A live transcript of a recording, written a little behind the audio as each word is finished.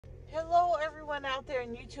Hello everyone out there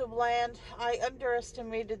in YouTube land. I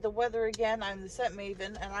underestimated the weather again. I'm the scent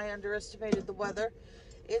maven and I underestimated the weather.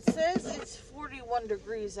 It says it's 41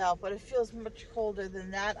 degrees out, but it feels much colder than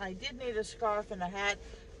that. I did need a scarf and a hat.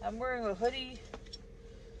 I'm wearing a hoodie.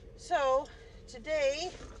 So today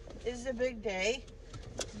is a big day.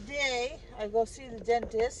 Today I go see the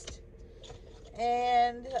dentist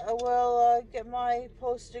and I will get my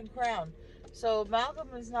post and crown. So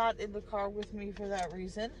Malcolm is not in the car with me for that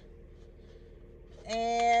reason.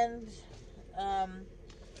 And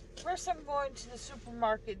first I'm going to the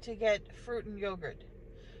supermarket to get fruit and yogurt.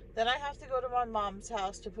 Then I have to go to my mom's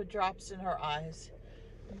house to put drops in her eyes.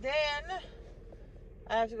 Then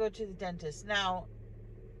I have to go to the dentist. Now,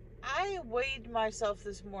 I weighed myself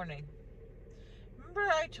this morning. Remember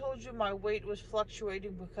I told you my weight was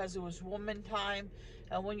fluctuating because it was woman time,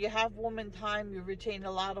 and when you have woman time you retain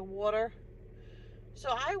a lot of water? So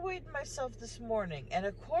I weighed myself this morning, and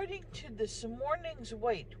according to this morning's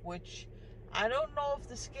weight, which I don't know if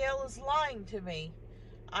the scale is lying to me,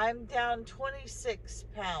 I'm down 26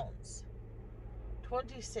 pounds.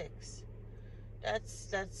 26.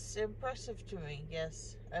 That's impressive to me,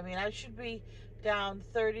 yes. I mean, I should be down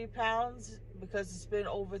 30 pounds because it's been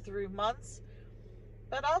over 3 months,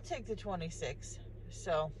 but I'll take the 26.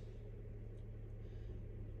 So,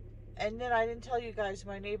 and then I didn't tell you guys,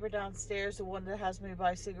 my neighbor downstairs, the one that has me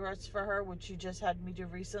buy cigarettes for her, which she just had me do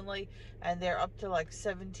recently, and they're up to like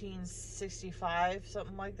 $17.65,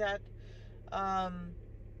 something like that.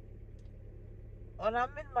 When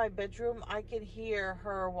I'm in my bedroom, I can hear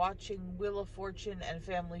her watching Wheel of Fortune and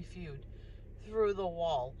Family Feud through the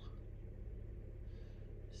wall.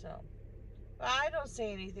 So, but I don't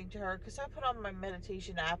say anything to her because I put on my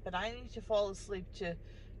meditation app and I need to fall asleep to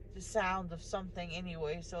the sound of something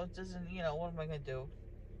anyway, so it doesn't, what am I going to do?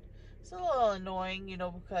 It's a little annoying,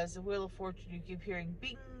 because the Wheel of Fortune, you keep hearing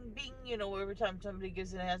bing, bing, every time somebody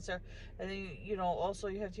gives an answer. And then, also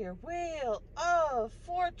you have to hear Wheel of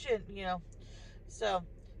Fortune, So,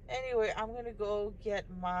 anyway, I'm going to go get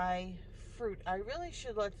my fruit. I really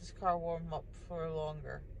should let this car warm up for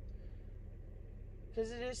longer,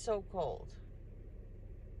 because it is so cold.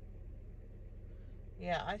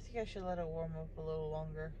 Yeah, I think I should let it warm up a little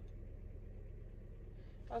longer.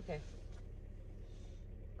 Okay.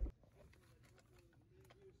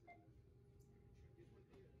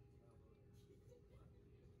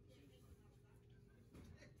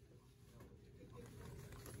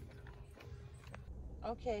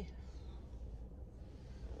 Okay.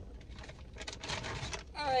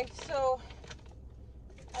 Alright, so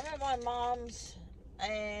I'm at my mom's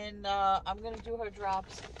and I'm going to do her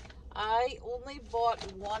drops. I only bought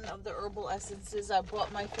one of the herbal essences. I bought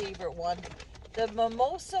my favorite one. The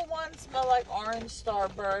mimosa one smelled like orange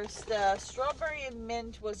starburst. The strawberry and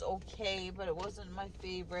mint was okay, but it wasn't my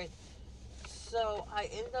favorite. So I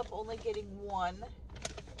ended up only getting one,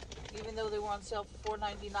 even though they were on sale for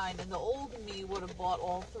 $4.99. And the old me would have bought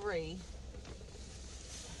all three.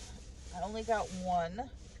 I only got one.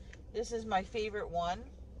 This is my favorite one.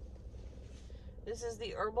 This is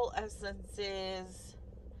the Herbal Essences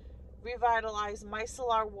Revitalized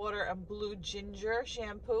Micellar Water and Blue Ginger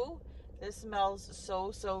Shampoo. This smells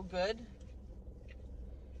so good.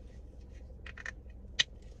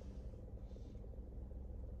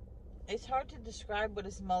 It's hard to describe what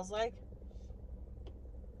it smells like.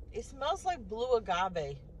 It smells like blue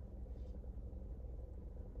agave.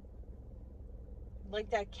 Like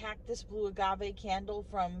that cactus blue agave candle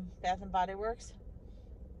from Bath and Body Works.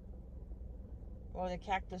 Or the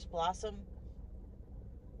cactus blossom.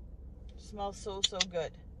 Smells so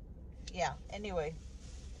good. Yeah, anyway.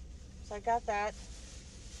 So I got that.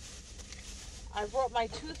 I brought my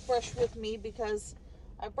toothbrush with me because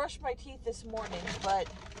I brushed my teeth this morning, but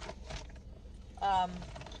I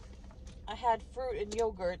had fruit and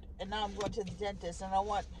yogurt, and now I'm going to the dentist, and I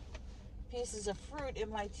want pieces of fruit in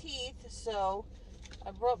my teeth, so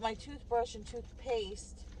I brought my toothbrush and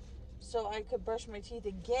toothpaste so I could brush my teeth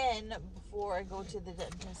again before I go to the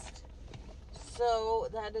dentist. So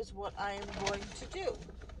that is what I am going to do.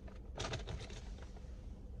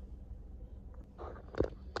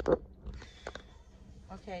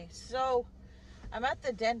 Okay, so I'm at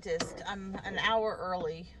the dentist. I'm an hour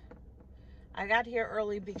early. I got here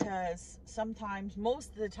early because sometimes,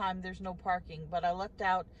 most of the time, there's no parking, but I looked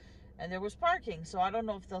out and there was parking, so I don't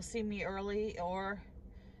know if they'll see me early or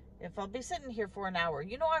if I'll be sitting here for an hour.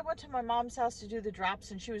 I went to my mom's house to do the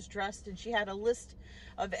drops, and she was dressed, and she had a list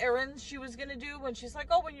of errands she was going to do, and she's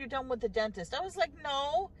like, oh, when you're done with the dentist. I was like,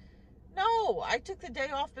 no, I took the day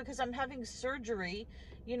off because I'm having surgery,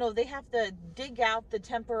 you know, they have to dig out the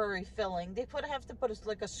temporary filling. They have to put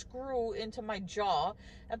like a screw into my jaw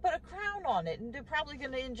and put a crown on it. And they're probably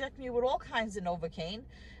going to inject me with all kinds of Novocaine.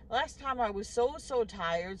 Last time I was so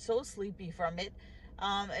tired, so sleepy from it.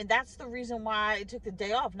 And that's the reason why I took the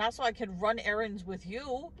day off. Not so I could run errands with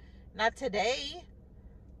you. Not today.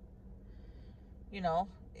 You know,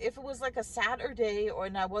 if it was like a Saturday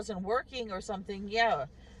and I wasn't working or something, yeah,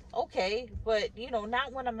 okay. But, you know,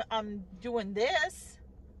 not when I'm doing this.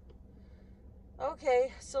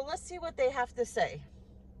 Okay, so let's see what they have to say.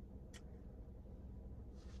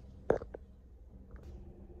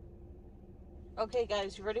 Okay,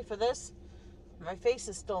 guys, you ready for this? My face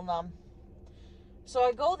is still numb. So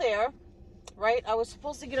I go there, right? I was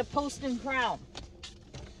supposed to get a post-in crown.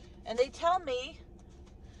 And they tell me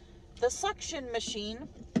the suction machine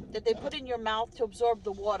that they put in your mouth to absorb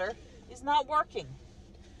the water is not working.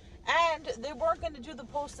 And they weren't going to do the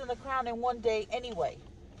post in the crown in one day anyway.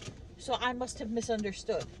 So I must have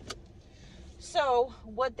misunderstood. So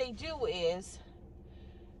what they do is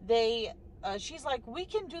she's like, we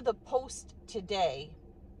can do the post today,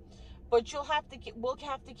 but we'll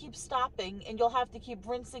have to keep stopping, and you'll have to keep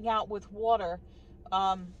rinsing out with water,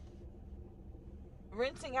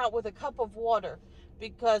 rinsing out with a cup of water,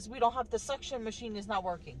 because we don't have the suction machine is not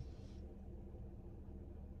working.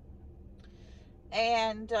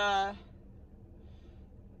 And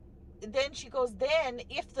then she goes, then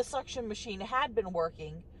if the suction machine had been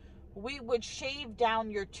working, we would shave down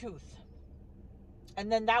your tooth.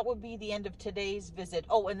 And then that would be the end of today's visit.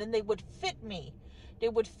 Oh, and then they would fit me. They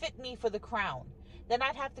would fit me for the crown. Then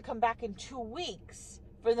I'd have to come back in 2 weeks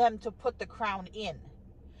for them to put the crown in.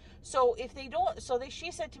 So if they don't, she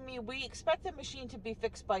said to me, we expect the machine to be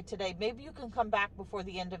fixed by today. Maybe you can come back before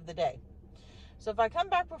the end of the day. So if I come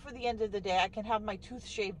back before the end of the day, I can have my tooth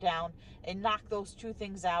shaved down and knock those 2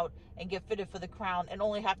 things out and get fitted for the crown and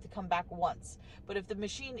only have to come back once. But if the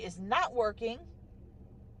machine is not working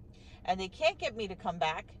and they can't get me to come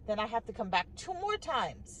back, then I have to come back 2 more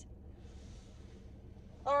times.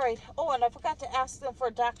 All right. Oh, and I forgot to ask them for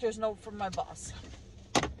a doctor's note from my boss,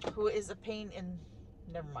 who is a pain in...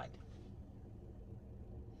 Never mind.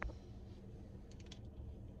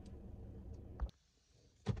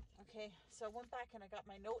 Okay, so I went back and I got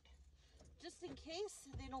my note. Just in case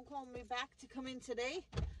they don't call me back to come in today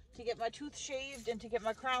to get my tooth shaved and to get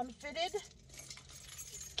my crown fitted.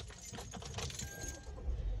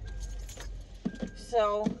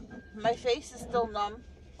 So my face is still numb,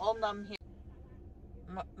 all numb here.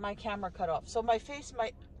 My camera cut off. So my face,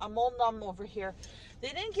 I'm all numb over here. They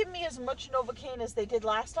didn't give me as much Novocaine as they did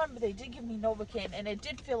last time, but they did give me Novocaine, and it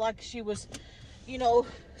did feel like she was, you know,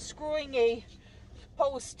 screwing a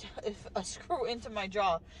screw into my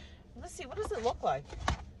jaw. Let's see, what does it look like?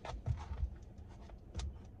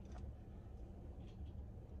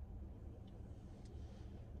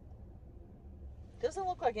 Doesn't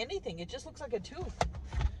look like anything. It just looks like a tooth.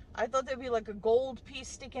 I thought there'd be like a gold piece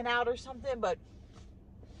sticking out or something, but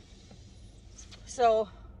so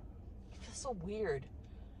it's so weird.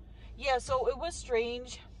 Yeah, so it was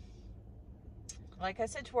strange. Like I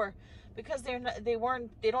said to her, because they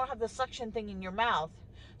don't have the suction thing in your mouth,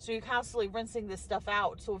 so you're constantly rinsing this stuff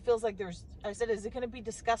out. So it feels like I said, is it going to be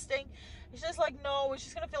disgusting? She's just like, no, it's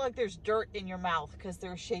just going to feel like there's dirt in your mouth because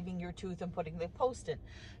they're shaving your tooth and putting the post in.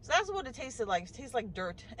 So that's what it tasted like. It tastes like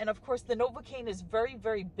dirt. And of course, the Novocaine is very,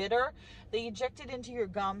 very bitter. They inject it into your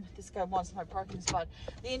gum. This guy wants my parking spot.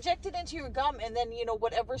 They inject it into your gum, and then, you know,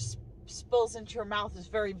 whatever spills into your mouth is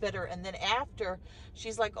very bitter. And then after,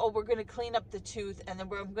 she's like, oh, we're going to clean up the tooth, and then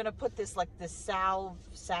I'm going to put this, like, this salve,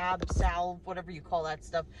 whatever you call that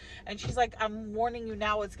stuff. And she's like, I'm warning you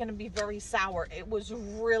now, it's going to be very sour. It was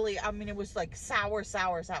really, I mean, it was like sour.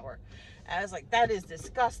 And I was like, that is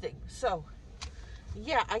disgusting. So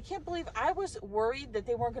yeah, I can't believe, I was worried that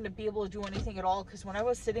they weren't going to be able to do anything at all, because when I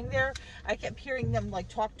was sitting there, I kept hearing them like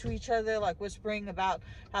talk to each other, like whispering about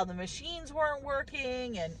how the machines weren't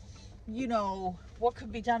working, and you know, what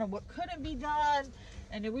could be done and what couldn't be done.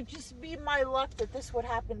 And it would just be my luck that this would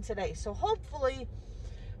happen today. So hopefully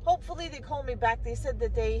they call me back. They said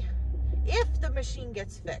that if the machine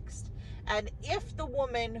gets fixed, and if the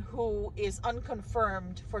woman who is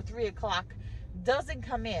unconfirmed for 3 o'clock doesn't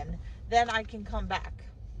come in, then I can come back.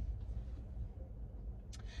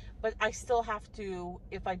 But I still have to,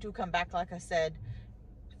 if I do come back, like I said,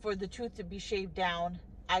 for the tooth to be shaved down,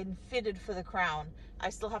 I'm fitted for the crown, I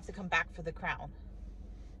still have to come back for the crown.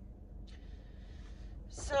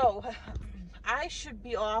 So I should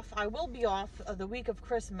be off. I will be off the week of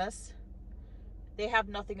Christmas. They have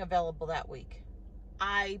nothing available that week.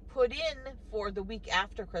 I put in for the week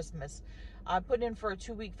after Christmas. I put in for a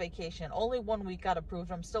 2-week vacation. Only 1 week got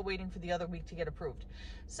approved. I'm still waiting for the other week to get approved.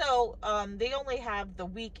 So they only have the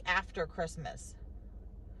week after Christmas.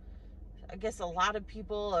 I guess a lot of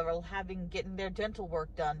people are getting their dental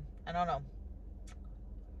work done. I don't know.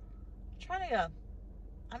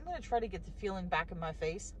 I'm gonna try to get the feeling back in my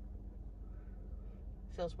face.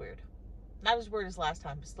 Feels weird. Not as weird as last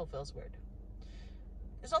time, but still feels weird.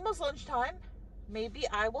 It's almost lunchtime. Maybe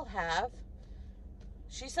I will have.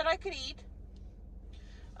 She said I could eat.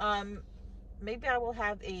 Maybe I will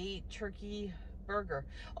have a turkey burger.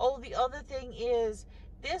 Oh, the other thing is,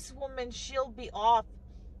 this woman, she'll be off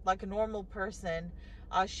like a normal person.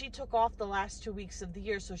 She took off the last 2 weeks of the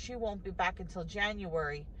year, so she won't be back until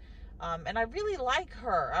January. And I really like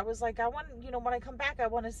her. I was like, when I come back, I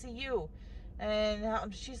want to see you.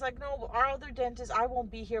 And she's like, no, our other dentist, I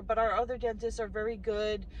won't be here, but our other dentists are very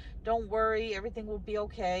good. Don't worry, everything will be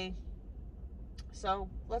okay. So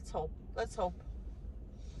let's hope. Let's hope.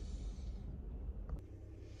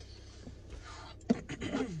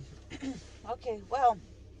 Okay, well,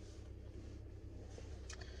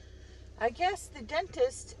 I guess the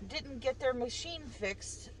dentist didn't get their machine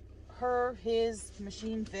fixed. His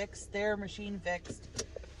machine fixed, their machine fixed.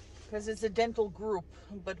 Because it's a dental group.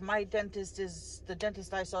 But my dentist is the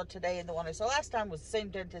dentist I saw today, and the one I saw last time was the same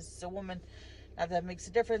dentist. It's a woman. Not that makes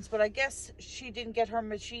a difference. But I guess she didn't get her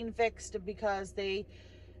machine fixed because they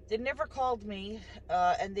never called me.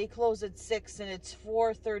 And they close at 6, and it's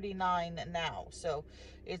 4:39 now. So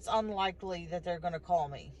it's unlikely that they're going to call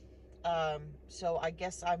me. So I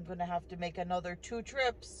guess I'm going to have to make another 2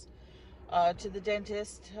 trips to the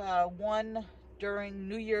dentist. One during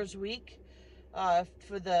New Year's week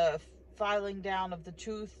for the filing down of the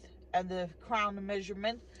tooth and the crown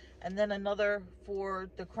measurement, and then another for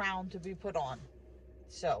the crown to be put on.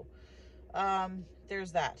 So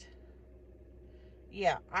there's that.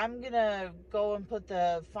 Yeah, I'm gonna go and put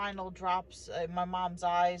the final drops in my mom's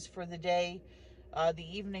eyes for the day,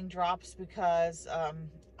 the evening drops, because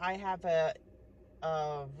I have a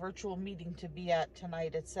virtual meeting to be at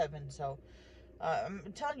tonight at 7. So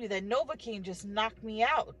I'm telling you that Novocaine just knocked me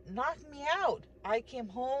out. I came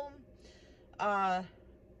home. I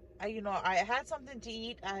had something to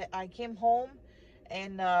eat. I came home,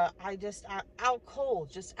 and I out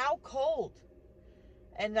cold,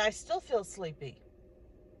 and I still feel sleepy.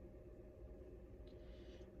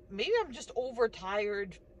 Maybe I'm just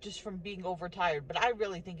overtired, just from being overtired, but I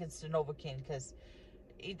really think it's the Novocaine, because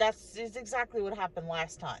that's exactly what happened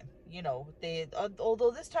last time.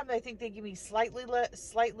 Although this time I think they give me slightly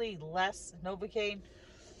less Novocaine,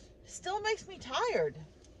 still makes me tired.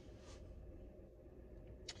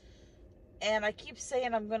 And I keep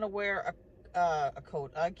saying I'm gonna wear a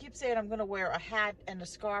coat. I keep saying I'm gonna wear a hat and a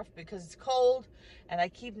scarf because it's cold, and I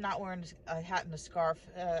keep not wearing a hat and a scarf.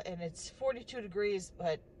 And it's 42 degrees,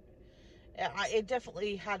 but it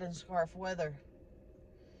definitely hat and scarf weather.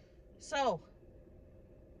 So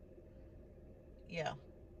yeah.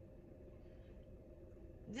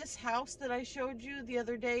 This house that I showed you the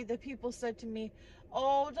other day, the people said to me,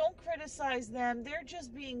 oh, don't criticize them. They're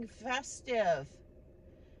just being festive.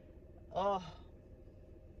 Oh.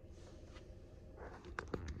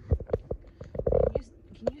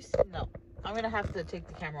 Can you see? No. I'm going to have to take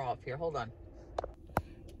the camera off here. Hold on.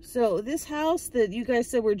 So this house that you guys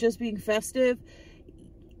said were just being festive,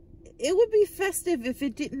 it would be festive if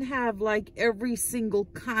it didn't have like every single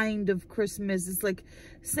kind of Christmas. It's like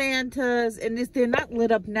Santa's, and they're not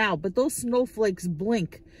lit up now, but those snowflakes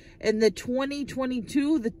blink. And the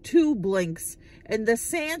 2022, the 2 blinks. And the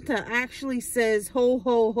Santa actually says ho,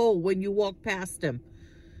 ho, ho when you walk past him.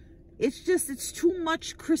 It's too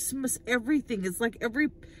much Christmas everything. It's like every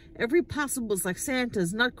possible, it's like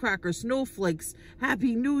Santa's, nutcrackers, snowflakes,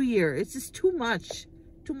 Happy New Year. It's just too much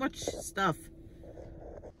stuff.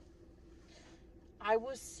 I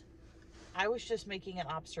was just making an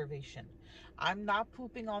observation. I'm not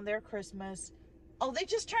pooping on their Christmas. Oh, they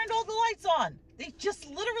just turned all the lights on. They just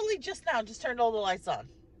literally just now just turned all the lights on.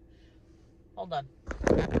 Hold on.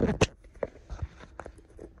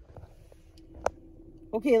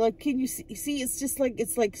 Okay, like, can you see? It's just like,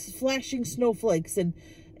 it's like flashing snowflakes and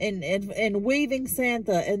waving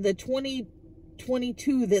Santa, and the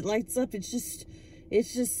 2022 that lights up. It's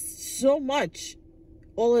just so much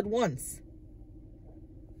all at once.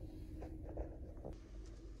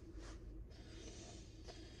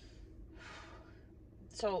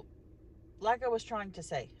 So, like I was trying to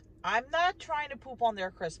say, I'm not trying to poop on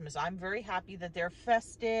their Christmas. I'm very happy that they're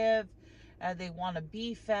festive. They want to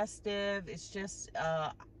be festive. It's just,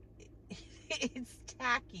 it's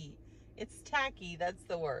tacky. It's tacky. That's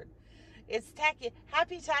the word. It's tacky.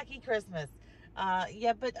 Happy tacky Christmas.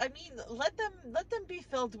 Yeah, but I mean, let them be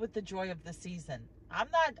filled with the joy of the season. I'm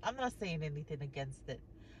not saying anything against it.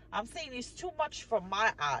 I'm saying it's too much for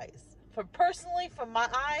my eyes. For my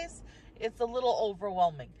eyes, it's a little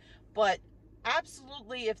overwhelming. But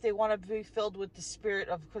absolutely, if they want to be filled with the spirit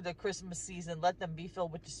of the Christmas season, let them be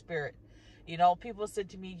filled with the spirit. You know, people said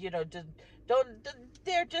to me, you know, don't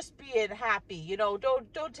they're just being happy. You know,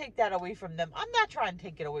 don't take that away from them. I'm not trying to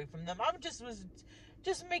take it away from them. I'm just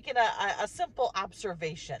making a simple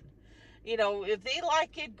observation. You know, if they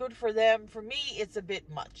like it, good for them. For me, it's a bit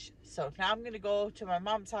much. So now I'm going to go to my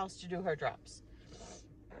mom's house to do her drops.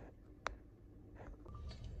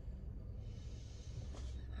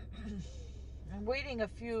 I'm waiting a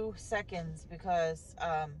few seconds because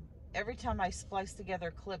every time I splice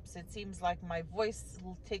together clips, it seems like my voice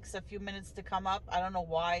takes a few minutes to come up. I don't know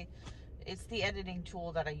why. It's the editing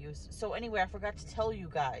tool that I use. So anyway, I forgot to tell you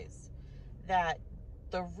guys that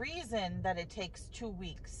the reason that it takes 2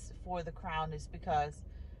 weeks for the crown is because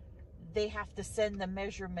they have to send the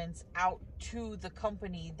measurements out to the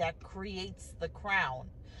company that creates the crown.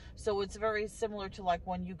 So it's very similar to like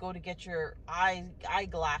when you go to get your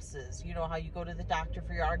eyeglasses. You know how you go to the doctor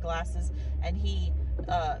for your eyeglasses and he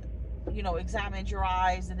you know, examines your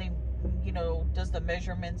eyes and then, you know, does the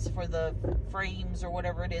measurements for the frames or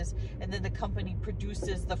whatever it is, and then the company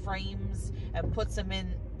produces the frames and puts them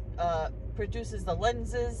in produces the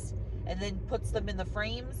lenses and then puts them in the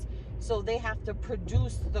frames. So they have to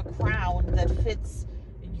produce the crown that fits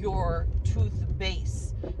your tooth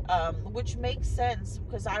base, which makes sense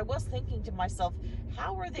because I was thinking to myself,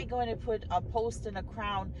 how are they going to put a post in a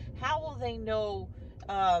crown? How will they know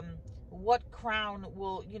what crown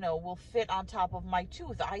will, you know, will fit on top of my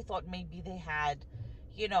tooth? I thought maybe they had,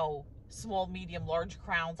 you know, small, medium, large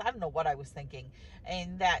crowns. I don't know what I was thinking,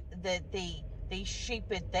 and that they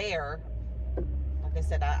shape it there. Like I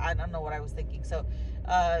said, I don't know what I was thinking. So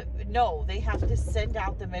no, they have to send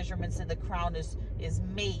out the measurements and the crown is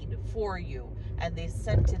made for you and they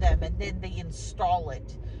send to them and then they install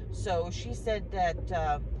it. So she said that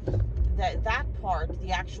that part,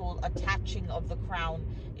 the actual attaching of the crown,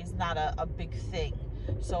 is not a big thing.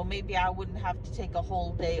 So maybe I wouldn't have to take a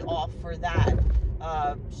whole day off for that.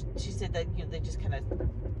 She said that, you know, they just kind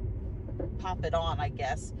of pop it on, I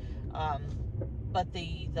guess. But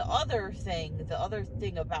the other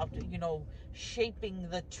thing about, you know, shaping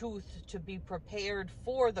the tooth to be prepared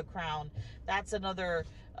for the crown, that's another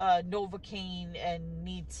Novocaine and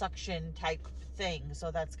need suction type thing.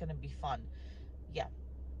 So that's going to be fun. Yeah.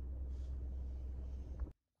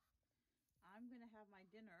 I'm going to have my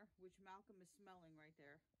dinner, which Malcolm is smelling right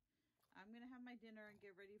there. I'm going to have my dinner and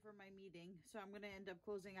get ready for my meeting. So I'm going to end up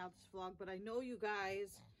closing out this vlog. But I know you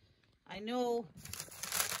guys, I know,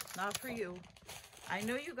 not for you, I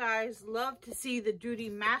know you guys love to see the Duty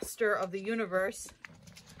Master of the universe.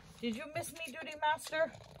 Did you miss me, Duty Master?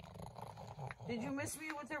 Did you miss me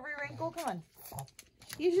with every wrinkle? Come on.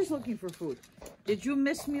 He's just looking for food. Did you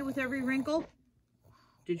miss me with every wrinkle?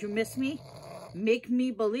 Did you miss me? Make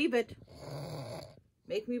me believe it.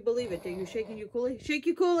 Make me believe it. Are you shaking your coolie? Shake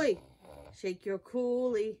your coolie. Shake your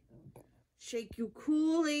coolie. Shake you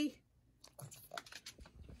coolie.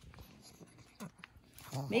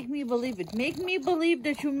 Make me believe it. Make me believe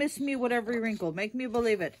that you miss me with every wrinkle. Make me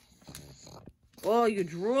believe it. Oh, you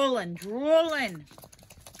drooling, drooling.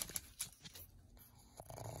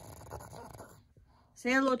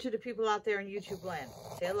 Say hello to the people out there in YouTube land.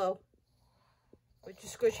 Say hello. With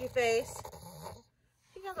your squishy face.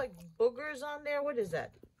 You got like boogers on there. What is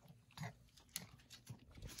that?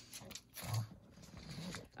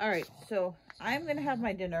 All right, so I'm going to have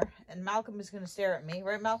my dinner and Malcolm is going to stare at me.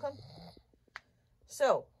 Right, Malcolm?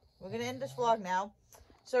 So, we're going to end this vlog now.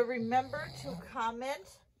 So, remember to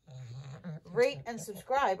comment, rate, and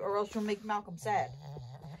subscribe, or else you'll make Malcolm sad.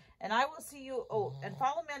 And I will see you, oh, and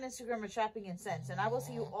follow me on Instagram at Shopping and Sense. And I will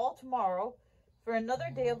see you all tomorrow for another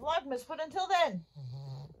day of Vlogmas. But until then,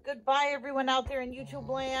 goodbye, everyone out there in YouTube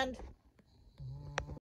land.